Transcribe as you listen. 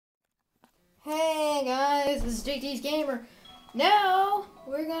this is JT'z-gamer. Now,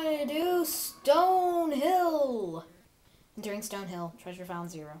 we're gonna do Stone Hill. Entering Stone Hill, treasure found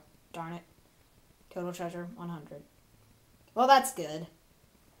 0. Darn it. Total treasure 100. Well, that's good.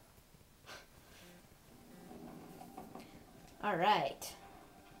 Alright.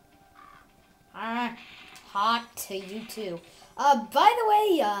 Alright. Hot to you too. By the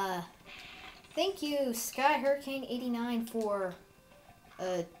way, thank you, Sky Hurricane 89 for,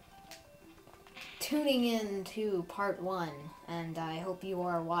 tuning in to part 1, and I hope you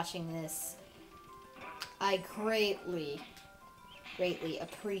are watching this. I greatly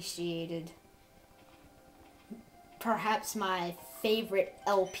appreciated perhaps my favorite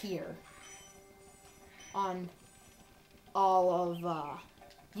LPer on all of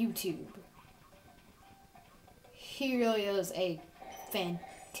YouTube. He really is a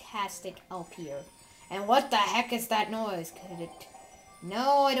fantastic LPer. And what the heck is that noise? Could it...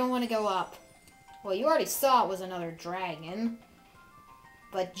 No, I don't want to go up. Well, you already saw it was another dragon.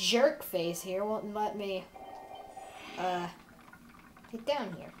 But Jerkface here won't let me, get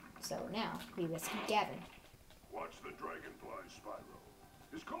down here. So now, we rescue Gavin. Watch the dragonfly, Spyro.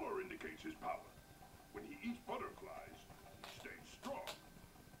 His color indicates his power. When he eats butterflies, he stays strong.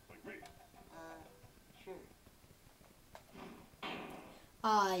 Like me. Sure.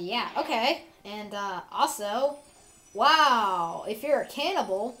 Yeah, okay. And, also, wow, if you're a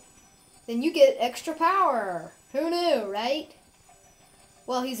cannibal, then you get extra power. Who knew, right?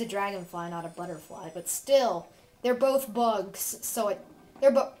 Well, he's a dragonfly, not a butterfly, but still, they're both bugs, so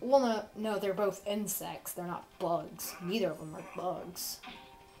they're both insects, they're not bugs. Neither of them are bugs.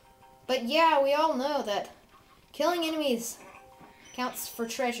 But yeah, we all know that killing enemies counts for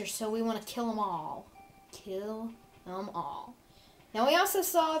treasure, so we want to kill them all. Kill them all. Now, we also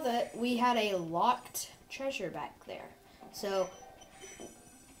saw that we had a locked treasure back there. So,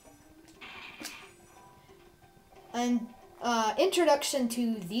 an introduction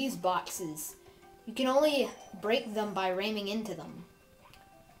to these boxes. You can only break them by ramming into them.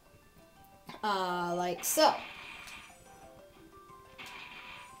 Like so.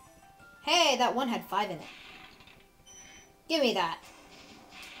 Hey, that one had 5 in it. Give me that.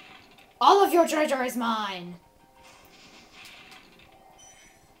 All of your treasure is mine!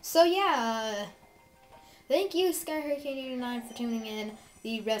 So yeah, thank you, Sky Hurricane 89, for tuning in.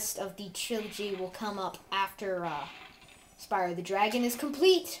 The rest of the trilogy will come up after Spyro the Dragon is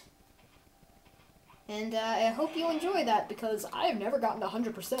complete. And I hope you enjoy that, because I have never gotten to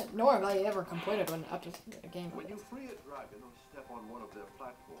 100%, nor have I ever completed one up to a game. When you free a dragon or step on one of their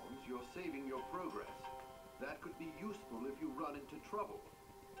platforms, you're saving your progress. That could be useful if you run into trouble.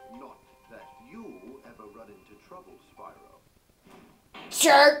 Not that you ever run into trouble, Spyro.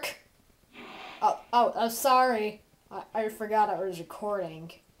 Jerk! Oh, sorry. I forgot I was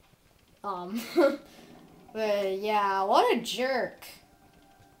recording. But yeah, what a jerk.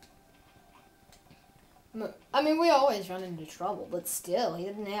 I mean, we always run into trouble, but still, he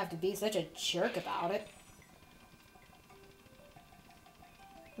didn't have to be such a jerk about it.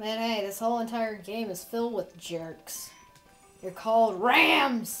 Man, hey, this whole entire game is filled with jerks. You're called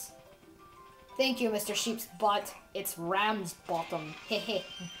Rams! Thank you, Mr. Sheep's Butt. It's Ram's Bottom. Hehe,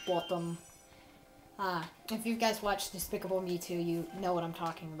 bottom. If you guys watched Despicable Me 2, you know what I'm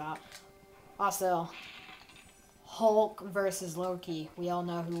talking about. Also, Hulk versus Loki. We all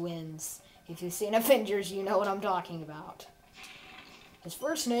know who wins. If you've seen Avengers, you know what I'm talking about. His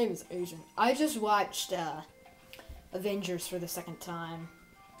first name is Agent. I just watched Avengers for the 2nd time.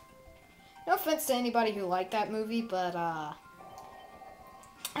 No offense to anybody who liked that movie, but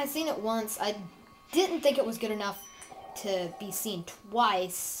I've seen it once. I didn't think it was good enough to be seen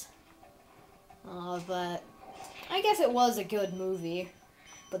twice. But I guess it was a good movie.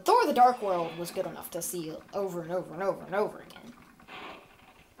 But Thor the Dark World was good enough to see over and over and over and over again.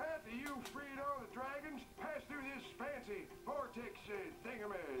 After you freed all the dragons, pass through this fancy vortex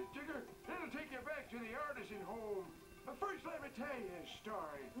thingamajigger. It'll take you back to the artisan home. But first, let me tell you a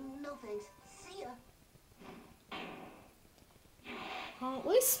story. No thanks. See ya. Well, at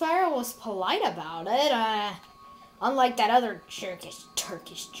least Spyro was polite about it. Unlike that other jerkish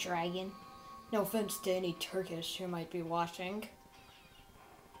Turkish dragon. No offense to any Turkish who might be watching.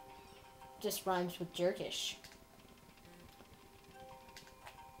 Just rhymes with jerkish.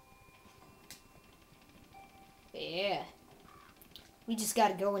 Yeah. We just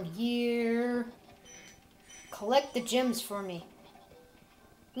gotta go in here. Collect the gems for me.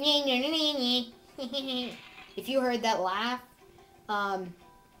 If you heard that laugh,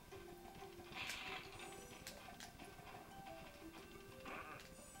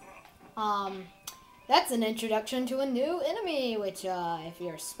 that's an introduction to a new enemy, which, if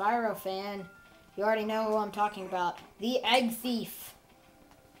you're a Spyro fan, You already know who I'm talking about. The Egg Thief.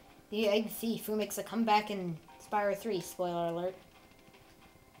 The Egg Thief, who makes a comeback in Spyro 3, spoiler alert.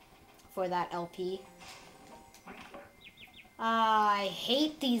 For that LP. I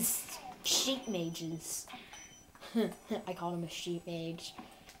hate these sheep mages. I called him a sheep mage.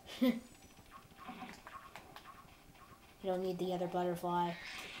 You don't need the other butterfly.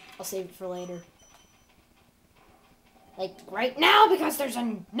 I'll save it for later. Like, right now, because there's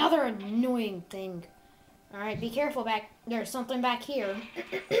another annoying thing. Alright, be careful back. There's something back here.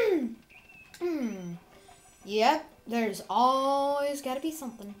 Yep, there's always gotta be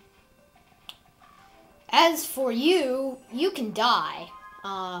something. As for you, you can die.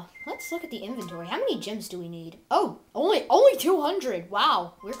 Let's look at the inventory. How many gems do we need? Oh, only 200.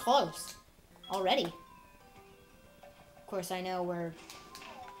 Wow, we're close already. Of course, I know we're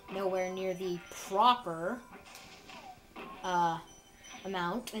nowhere near the proper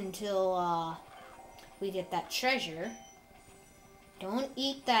amount until we get that treasure. Don't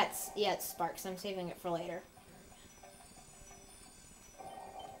eat that yet, Sparks. I'm saving it for later.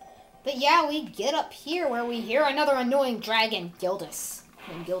 But yeah, we get up here where we hear another annoying dragon, Gildas.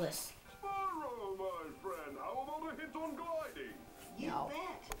 Gildas. Spyro, my friend, how about a hint on gliding? You No.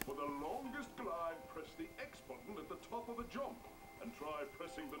 bet. For the longest glide, press the X button at the top of a jump, and try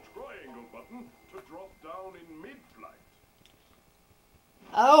pressing the triangle button to drop down in mid-flight.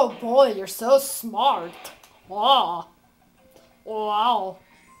 Oh boy, you're so smart. Wow. Wow.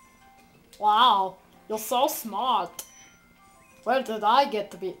 Wow. You're so smart. Where did I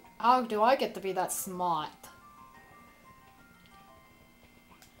get to be? How do I get to be that smart?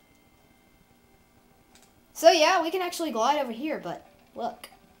 So yeah, we can actually glide over here, but look.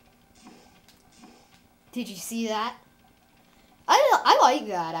 Did you see that? I like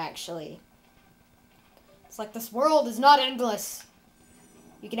that, actually. It's like this world is not endless.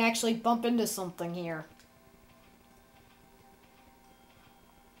 You can actually bump into something here.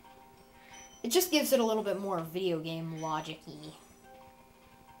 It just gives it a little bit more video game logic-y.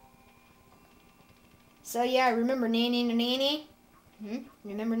 So yeah, remember Nanny Nanny?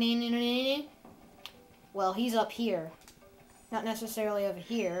 Remember Nanny Nanny? Well, he's up here. Not necessarily over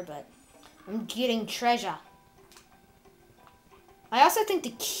here, but I'm getting treasure. I also think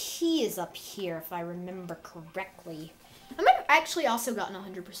the key is up here, if I remember correctly. I might have actually also gotten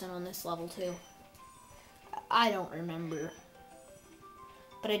 100% on this level, too. I don't remember.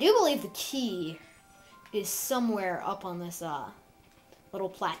 But I do believe the key is somewhere up on this little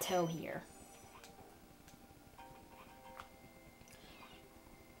plateau here.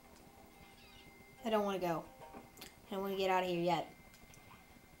 I don't want to go. I don't want to get out of here yet.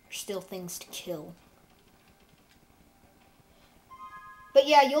 There's still things to kill. But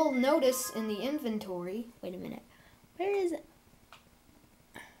yeah, you'll notice in the inventory... Wait a minute. Where is it?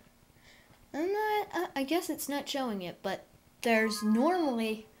 I guess it's not showing it, but there's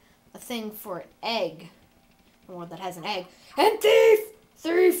normally a thing for an egg. A world that has an egg. And thief!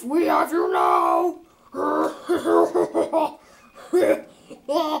 Thief, we have you now!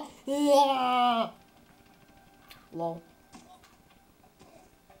 Lol.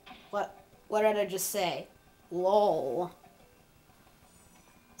 What did I just say? Lol.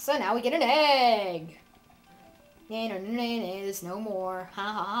 So now we get an egg! There's no more. Ha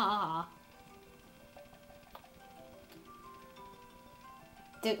ha ha ha.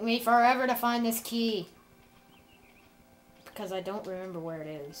 Took me forever to find this key. Because I don't remember where it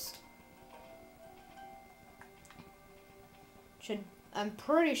is. I'm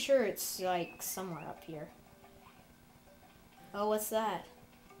pretty sure it's like somewhere up here. Oh, what's that?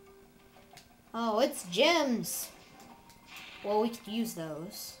 Oh, it's gems! Well, we could use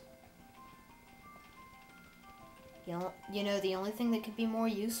those. You know the only thing that could be more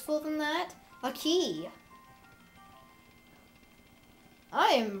useful than that? A key! I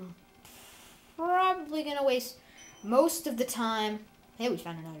am probably gonna waste most of the time... Hey, we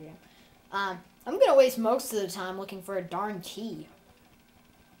found another gem. I'm gonna waste most of the time looking for a darn key.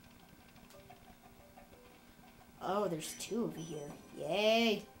 Oh, there's two over here.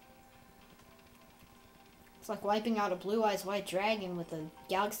 Yay! It's like wiping out a Blue Eyes White Dragon with a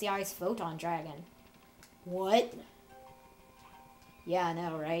Galaxy Eyes Photon Dragon. What? Yeah, I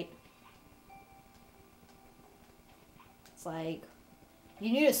know, right? It's like,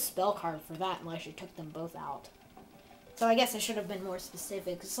 you need a spell card for that unless you took them both out. So I guess I should have been more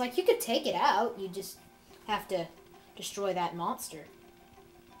specific. It's like, you could take it out, you just have to destroy that monster.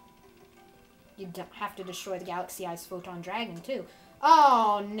 You'd have to destroy the Galaxy Eyes Photon Dragon, too.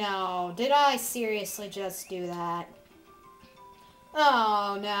 Oh, no. Did I seriously just do that?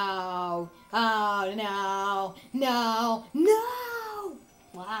 Oh, no. Oh, no. No. No!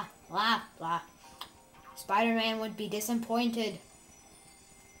 Blah, blah, blah. Spider-Man would be disappointed.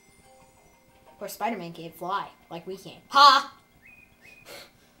 Of course, Spider-Man can't fly like we can. Ha!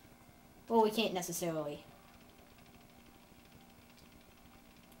 Well, we can't necessarily.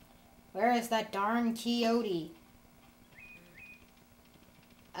 Where is that darn coyote?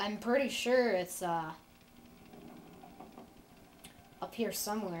 I'm pretty sure it's up here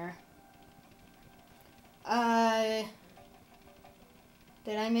somewhere. Did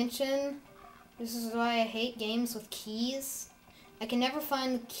I mention this is why I hate games with keys? I can never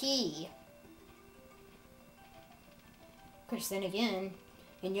find the key. Of course, then again,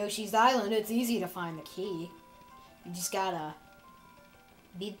 in Yoshi's Island, it's easy to find the key. You just gotta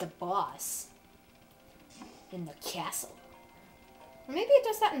beat the boss in the castle. Or maybe it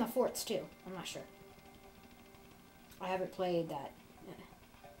does that in the forts too. I'm not sure. I haven't played that.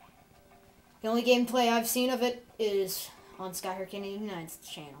 The only gameplay I've seen of it is on Skyher89's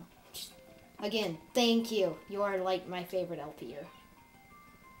channel. Again, thank you. You are like my favorite LPer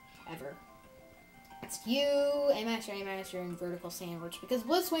ever. It's you, A-Master, and Vertical Sandwich. Because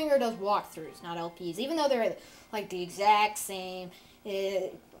Blitzwinger does walkthroughs, not LPs. Even though they're like the exact same.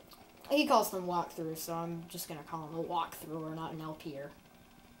 He calls them walkthroughs, so I'm just going to call him a walkthrough or not an LPer.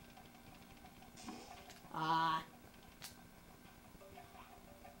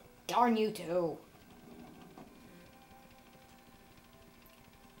 Darn you too.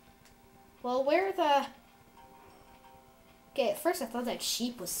 Well, where the... Okay, at first I thought that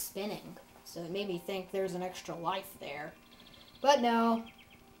sheep was spinning, so it made me think there's an extra life there. But no,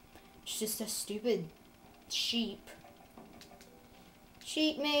 it's just a stupid sheep.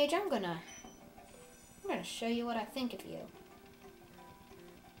 Sheep mage, I'm gonna show you what I think of you.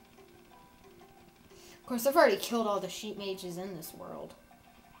 Of course, I've already killed all the sheep mages in this world.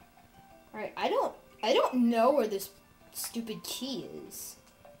 Alright, I don't know where this stupid key is.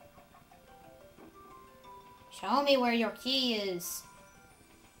 Show me where your key is.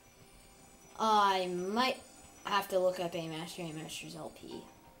 I might have to look up A-Master's LP.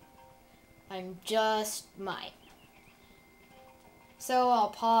 I'm just might. So I'll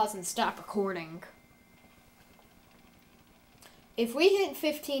pause and stop recording. If we hit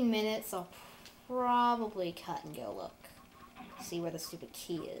 15 minutes, I'll probably cut and go look. See where the stupid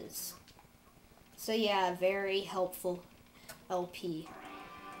key is. So yeah, very helpful LP.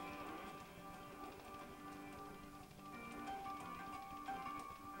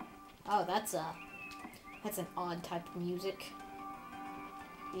 Oh, that's an odd type of music.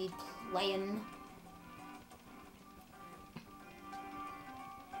 Be playing.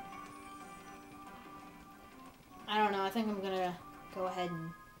 I don't know, I think I'm gonna go ahead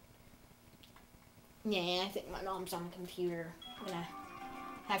and... Yeah, I think my mom's on the computer. I'm gonna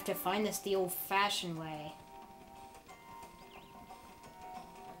have to find this the old-fashioned way.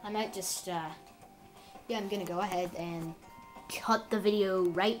 I might just, yeah, I'm gonna go ahead and cut the video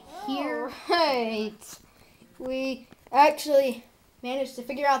right here. Alright. We actually managed to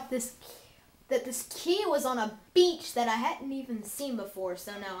figure out that this key was on a beach that I hadn't even seen before.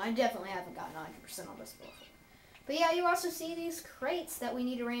 So no, I definitely haven't gotten 100% on this before. But yeah, you also see these crates that we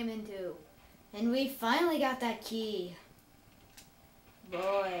need to ram into. And we finally got that key.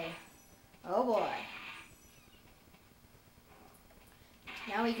 Boy. Oh boy.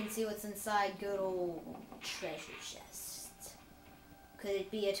 Now we can see what's inside good old treasure chest. Could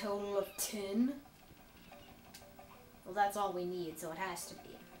it be a total of 10? Well, that's all we need, so it has to be.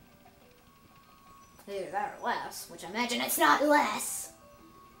 Either that or less, which I imagine it's not less.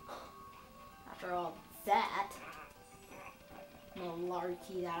 After all that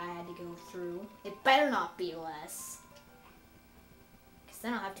malarkey that I had to go through. It better not be less. Because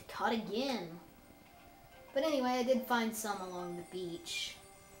then I'll have to cut again. But anyway, I did find some along the beach.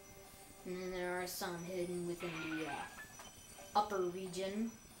 And then there are some hidden within the upper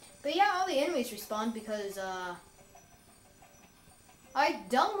region. But yeah, all the enemies respawned because I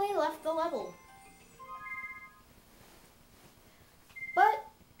dumbly left the level. But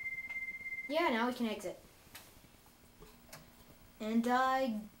yeah, now we can exit. And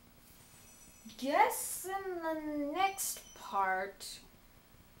I guess in the next part,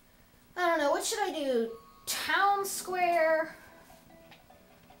 I don't know, what should I do? Town Square?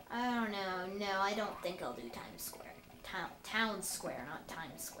 I don't know. No, I don't think I'll do Times Square. Town Square, not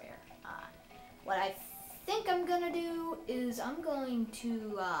Times Square. What I think I'm gonna do is I'm going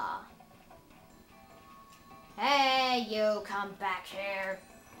to, hey, you, come back here.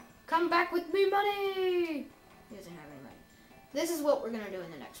 Come back with me money. He doesn't have any money. This is what we're gonna do in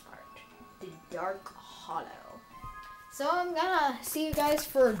the next part. The Dark Hollow. So I'm gonna see you guys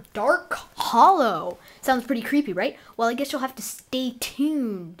for Dark Hollow. Sounds pretty creepy, right? Well, I guess you'll have to stay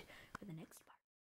tuned.